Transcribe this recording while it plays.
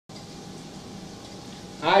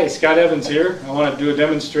Hi, Scott Evans here. I want to do a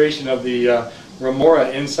demonstration of the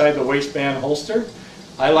Remora inside the waistband holster.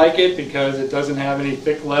 I like it because it doesn't have any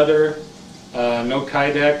thick leather, no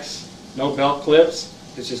Kydex, no belt clips.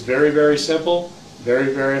 It's just very simple,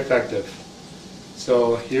 very effective.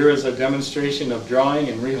 So here is a demonstration of drawing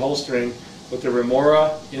and reholstering with the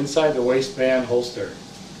Remora inside the waistband holster.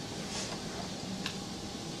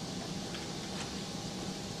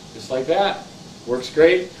 Just like that. Works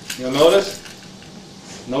great. You'll notice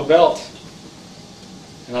no belt,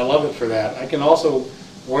 and I love it for that. I can also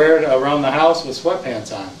wear it around the house with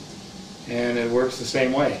sweatpants on, and it works the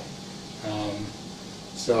same way.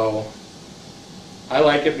 So I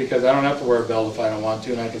like it because I don't have to wear a belt if I don't want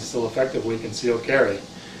to, and I can still effectively conceal carry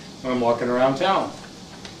when I'm walking around town.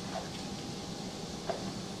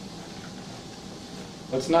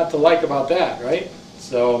 What's not to like about that, right?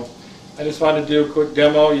 So I just wanted to do a quick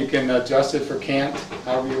demo. You can adjust it for cant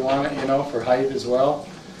however you want it, for height as well.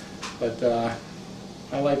 But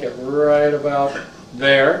I like it right about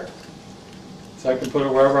there. So I can put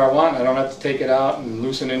it wherever I want. I don't have to take it out and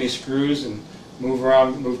loosen any screws and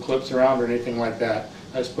move clips around or anything like that.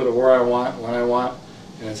 I just put it where I want, when I want,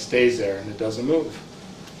 and it stays there and it doesn't move.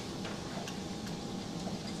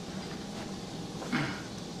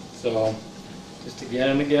 So just again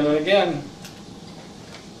and again and again.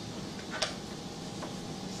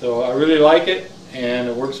 So I really like it, and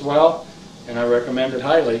it works well, and I recommend it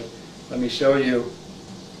highly. Let me show you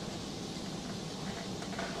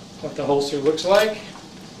what the holster looks like.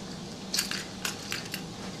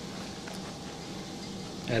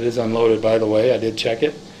 That is unloaded, by the way. I did check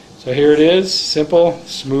it. So here it is, simple,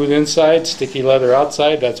 smooth inside, sticky leather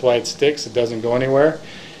outside. That's why it sticks. It doesn't go anywhere,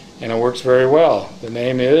 and it works very well. The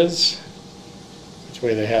name is, which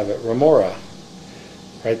way they have it, Remora,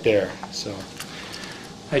 right there. So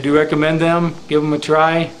I do recommend them. Give them a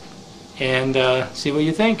try and see what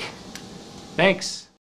you think. Thanks.